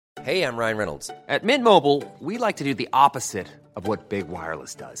Hey, I'm Ryan Reynolds. At Mint Mobile, we like to do the opposite of what Big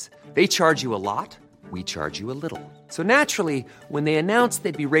Wireless does. They charge you a lot, we charge you a little. So naturally, when they announced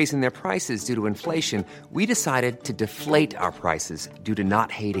they'd be raising their prices due to inflation, we decided to deflate our prices due to not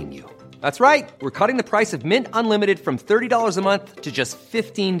hating you. That's right. We're cutting the price of Mint Unlimited from $30 a month to just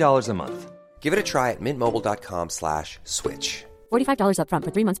 $15 a month. Give it a try at mintmobile.com/switch. $45 up front for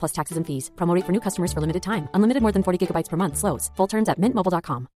 3 months plus taxes and fees. Promo rate for new customers for limited time. Unlimited more than 40 gigabytes per month. Slows full terms at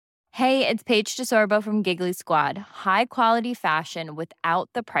mintmobile.com. Hey, it's Paige DeSorbo from Giggly Squad. High quality fashion without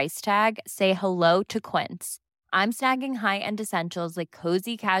the price tag. Say hello to Quince. I'm snagging high-end essentials like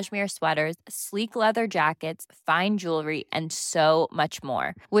cozy cashmere sweaters, sleek leather jackets, fine jewelry, and so much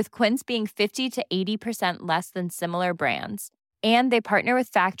more. With Quince being 50 to 80% less than similar brands. And they partner with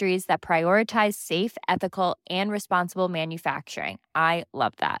factories that prioritize safe, ethical, and responsible manufacturing. I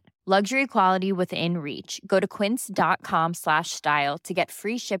love that. Luxury quality within reach. Go to quince.com/style to get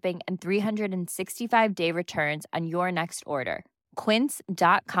free shipping and 365-day returns on your next order.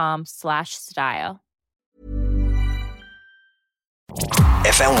 Quince.com/style.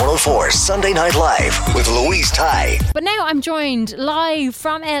 FM 104 Sunday Night Live with Louise Ty. But now I'm joined live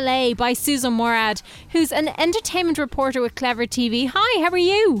from LA by Susan Morad, who's an entertainment reporter with Clever TV. Hi, how are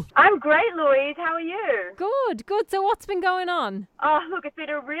you? I'm great, Louise. How are you? Good, good. So what's been going on? Oh, look, it's been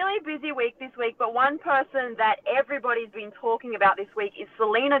a really busy week this week, but one person that everybody's been talking about this week is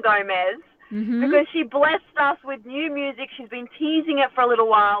Selena Gomez. Because she blessed us with new music. She's been teasing it for a little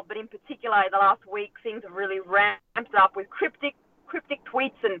while, but in particular, the last week, things have really ramped up with cryptic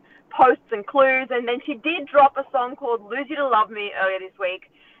tweets and posts and clues. And then she did drop a song called Lose You to Love Me earlier this week.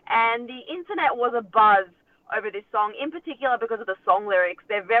 And the internet was abuzz over this song, in particular because of the song lyrics.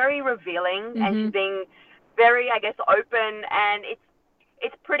 They're very revealing, and she's being very, I guess, open. And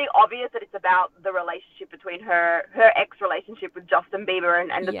it's pretty obvious that it's about the relationship between her ex-relationship with Justin Bieber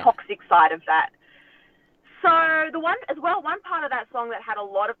and the toxic side of that. So one part of that song that had a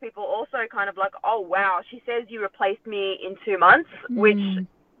lot of people also kind of like, oh, wow, she says you replaced me in 2 months, which,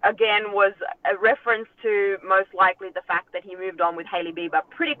 again, was a reference to most likely the fact that he moved on with Hailey Bieber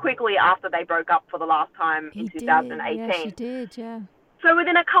pretty quickly after they broke up for the last time in 2018. Yeah, she did, yeah. So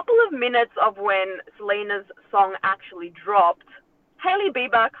within a couple of minutes of when Selena's song actually dropped, Hailey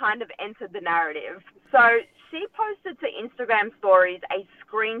Bieber kind of entered the narrative. So she posted to Instagram stories a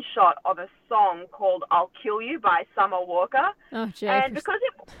screenshot of a song called I'll Kill You by Summer Walker. Oh, Jay. And because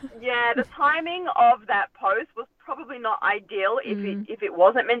the timing of that post was probably not ideal if it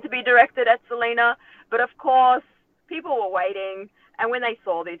wasn't meant to be directed at Selena. But of course, people were waiting. And when they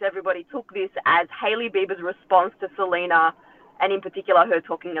saw this, everybody took this as Hailey Bieber's response to Selena, and in particular her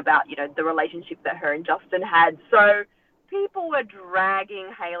talking about, the relationship that her and Justin had. So people were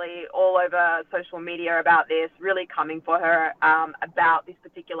dragging Hailey all over social media about this, really coming for her about this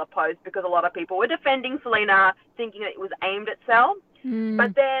particular post, because a lot of people were defending Selena, thinking that it was aimed at Sel.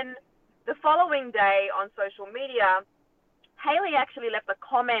 But then the following day on social media, Hailey actually left a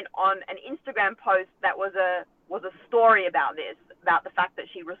comment on an Instagram post that was a story about this, about the fact that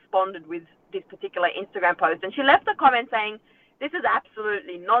she responded with this particular Instagram post. And she left a comment saying, "This is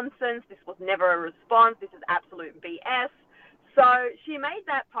absolutely nonsense. This was never a response. This is absolute BS." So she made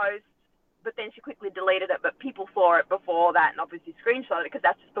that post, but then she quickly deleted it. But people saw it before that and obviously screenshotted it, because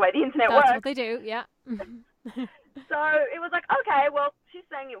that's just the way the internet works. That's what they do, yeah. So it was like, okay, well, she's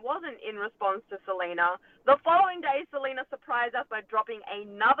saying it wasn't in response to Selena. The following day, Selena surprised us by dropping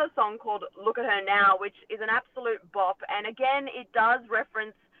another song called Look at Her Now, which is an absolute bop. And again, it has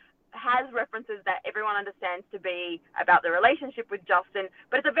references that everyone understands to be about the relationship with Justin,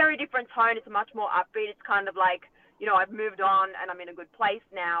 but it's a very different tone. It's much more upbeat. It's kind of like, I've moved on and I'm in a good place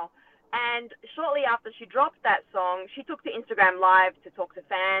now. And shortly after she dropped that song, she took to Instagram Live to talk to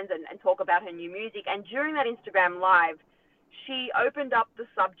fans and talk about her new music. And during that Instagram Live, she opened up the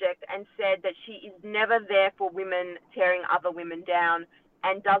subject and said that she is never there for women tearing other women down,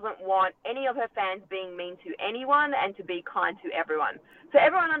 and doesn't want any of her fans being mean to anyone, and to be kind to everyone. So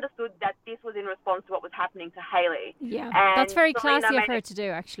everyone understood that this was in response to what was happening to Hailey. Yeah, and that's very Selena classy of her to do,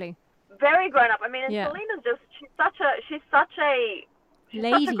 actually. Very grown up. I mean, and Selena's she's such a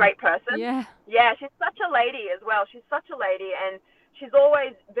great person. Yeah. Yeah, she's such a lady as well. She's such a lady, and she's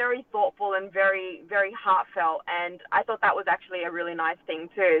always very thoughtful and very, very heartfelt. And I thought that was actually a really nice thing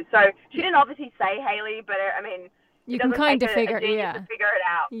too. So she didn't obviously say Hailey, but I mean, you can kind of figure it out.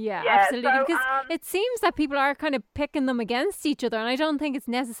 Yeah, absolutely. So, because it seems that people are kind of picking them against each other, and I don't think it's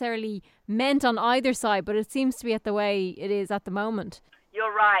necessarily meant on either side, but it seems to be the way it is at the moment.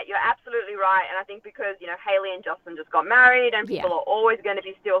 you're right. You're absolutely right. And I think because, Hailey and Justin just got married and people are always going to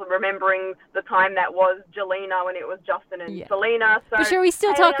be still remembering the time that was Jelena when it was Justin and Selena. So but sure, we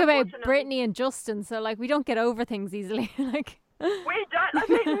still Hailey, talk about Britney and Justin, so we don't get over things easily. We don't. I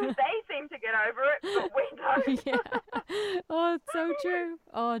think they seem to get over it, but we don't. Yeah. Oh, it's so true.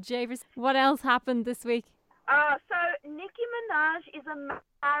 Oh, Javers. What else happened this week? So Nicki Minaj is a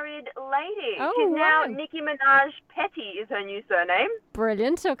married lady. Oh, She's now wow. Nicki Minaj Petty is her new surname.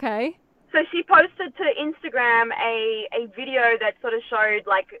 Brilliant. Okay. So she posted to Instagram a video that sort of showed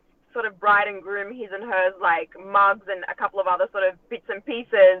sort of bride and groom, his and hers, mugs and a couple of other sort of bits and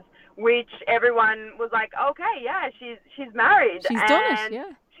pieces, which everyone was like, okay, yeah, she's married. She's done it,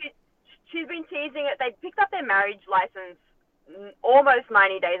 yeah. She's been teasing it. They picked up their marriage license almost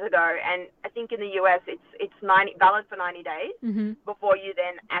 90 days ago, and I think in the US it's valid for 90 days before you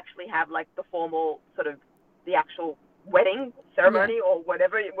then actually have the formal sort of the actual wedding ceremony or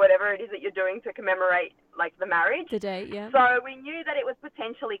whatever it is that you're doing to commemorate the marriage. The date, yeah. So we knew that it was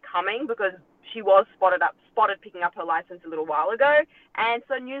potentially coming because she was spotted picking up her license a little while ago, and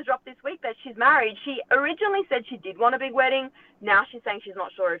so news dropped this week that she's married. She originally said she did want a big wedding. Now she's saying she's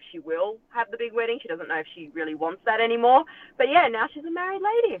not sure if she will have the big wedding. She doesn't know if she really wants that anymore. But yeah, now she's a married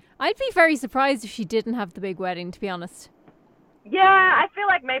lady. I'd be very surprised if she didn't have the big wedding, to be honest. Yeah, I feel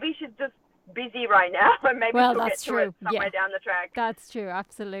like maybe she's just busy right now, and maybe she'll get to it somewhere down the track. That's true,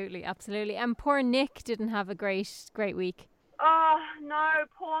 absolutely. And poor Nick didn't have a great week. Oh, no,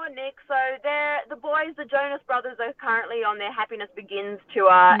 poor Nick. So the boys, the Jonas Brothers, are currently on their Happiness Begins tour,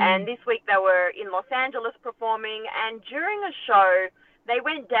 and this week they were in Los Angeles performing, and during a show, they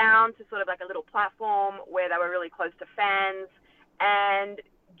went down to sort of a little platform where they were really close to fans, and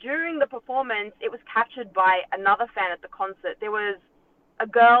during the performance, it was captured by another fan at the concert. There was a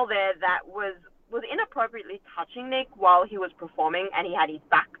girl there that was inappropriately touching Nick while he was performing, and he had his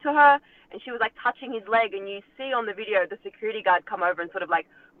back to her, and she was touching his leg, and you see on the video the security guard come over and sort of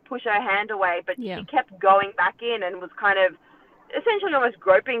push her hand away, but she kept going back in and was kind of essentially almost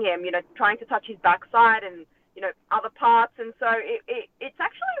groping him, trying to touch his backside and other parts, and so it's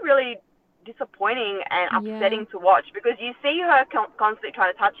actually really disappointing and upsetting to watch, because you see her constantly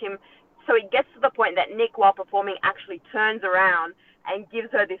trying to touch him, so it gets to the point that Nick, while performing, actually turns around and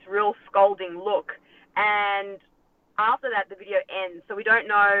gives her this real scolding look. And after that, the video ends. So we don't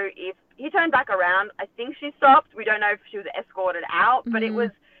know if he turned back around. I think she stopped. We don't know if she was escorted out. But it was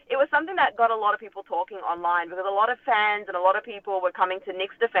something that got a lot of people talking online, because a lot of fans and a lot of people were coming to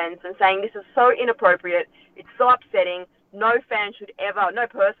Nick's defense and saying this is so inappropriate. It's so upsetting. No person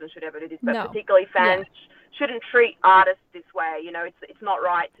should ever do this, but particularly fans shouldn't treat artists this way. It's not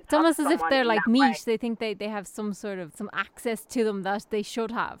right to It's almost as if they're like meat. way. They think they have some access to them that they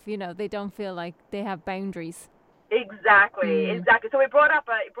should have. They don't feel like they have boundaries. Exactly. So it brought up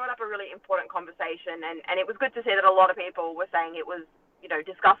a really important conversation, and it was good to see that a lot of people were saying it was,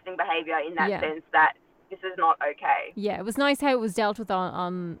 disgusting behaviour in that sense, that this is not okay. Yeah, it was nice how it was dealt with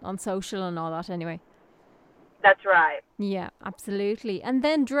on social and all that anyway. That's right. Yeah, absolutely. And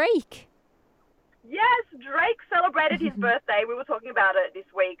then Drake. Yes, Drake celebrated his birthday. We were talking about it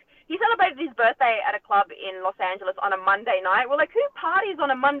this week. He celebrated his birthday at a club in Los Angeles on a Monday night. We're like, who parties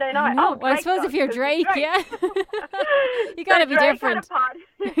on a Monday night? No, well, I suppose if you're Drake, yeah. You got to be Drake different. Had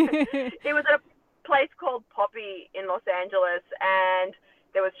a party. It was at a place called Poppy in Los Angeles, and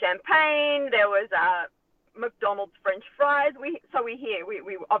there was champagne, there was McDonald's French fries. We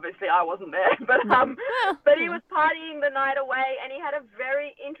obviously, I wasn't there, but he was partying the night away, and he had a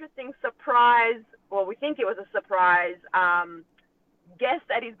very interesting surprise. Well, we think it was a surprise guest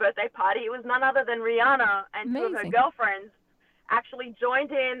at his birthday party. It was none other than Rihanna, and two of her girlfriends actually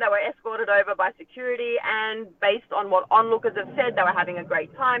joined in. They were escorted over by security, and based on what onlookers have said, they were having a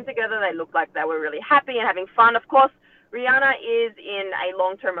great time together. They looked like they were really happy and having fun. Of course, Rihanna is in a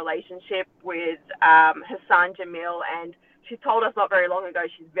long-term relationship with Hassan Jamil, and she told us not very long ago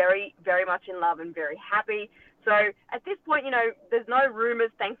she's very, very much in love and very happy. So at this point, there's no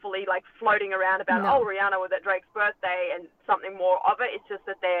rumors, thankfully, floating around about, Rihanna was at Drake's birthday and something more of it. It's just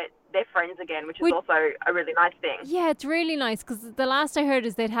that they're friends again, which is also a really nice thing. Yeah, it's really nice, because the last I heard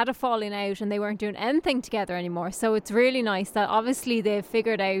is they'd had a falling out and they weren't doing anything together anymore. So it's really nice that obviously they've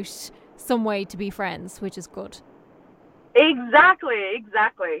figured out some way to be friends, which is good. Exactly.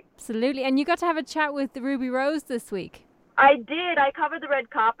 Absolutely. And you got to have a chat with Ruby Rose this week. I did. I covered the red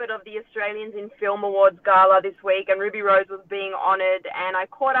carpet of the Australians in Film Awards Gala this week, and Ruby Rose was being honoured, and I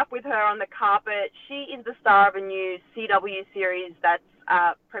caught up with her on the carpet. She is the star of a new CW series that's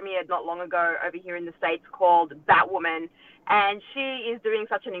premiered not long ago over here in the States called Batwoman, and she is doing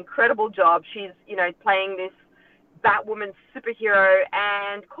such an incredible job. She's, playing this Batwoman superhero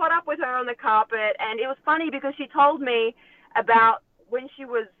and caught up with her on the carpet. And it was funny because she told me about when she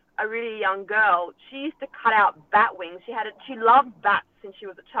was a really young girl, she used to cut out bat wings. She loved bats since she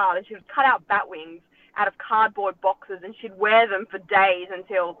was a child, and she would cut out bat wings out of cardboard boxes, and she'd wear them for days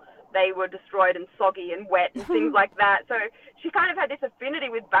until they were destroyed and soggy and wet and things like that. So she kind of had this affinity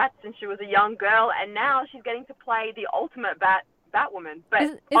with bats since she was a young girl, and now she's getting to play the ultimate Batwoman. But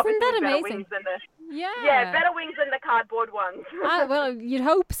Isn't that amazing? Better wings than the cardboard ones. Well, you'd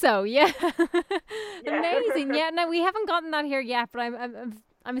hope so. Yeah. Amazing. Yeah. No, we haven't gotten that here yet, but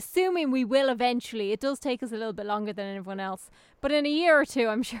I'm assuming we will eventually. It does take us a little bit longer than everyone else, but in a year or two,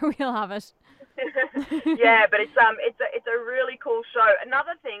 I'm sure we'll have it. Yeah, but it's a really cool show.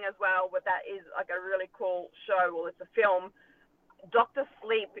 Another thing as well with that is like a really cool show. Well, it's a film. Dr.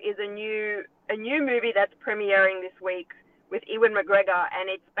 Sleep is a new movie that's premiering this week with Ewan McGregor, and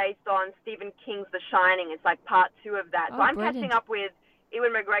it's based on Stephen King's The Shining. It's like part 2 of that. So I'm catching up with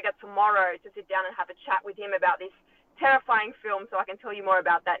Ewan McGregor tomorrow to sit down and have a chat with him about this terrifying film, so I can tell you more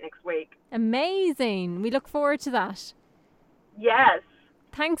about that next week. Amazing. We look forward to that. Yes.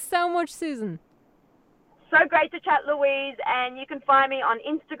 Thanks so much, Susan. So great to chat, Louise, and you can find me on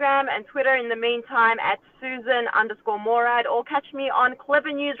Instagram and Twitter in the meantime at Susan_Morad, or catch me on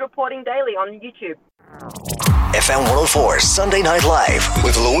Clever News Reporting Daily on YouTube. FM 104 Sunday Night Live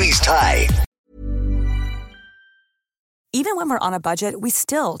with Louise Ty. Even when we're on a budget, we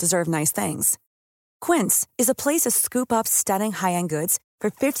still deserve nice things. Quince is a place to scoop up stunning high-end goods for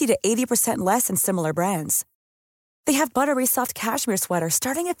 50 to 80% less than similar brands. They have buttery soft cashmere sweaters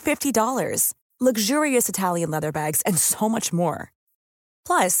starting at $50, luxurious Italian leather bags, and so much more.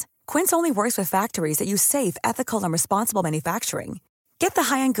 Plus, Quince only works with factories that use safe, ethical, and responsible manufacturing. Get the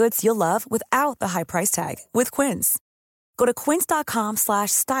high-end goods you'll love without the high price tag with Quince. Go to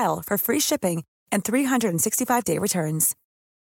quince.com/style for free shipping and 365-day returns.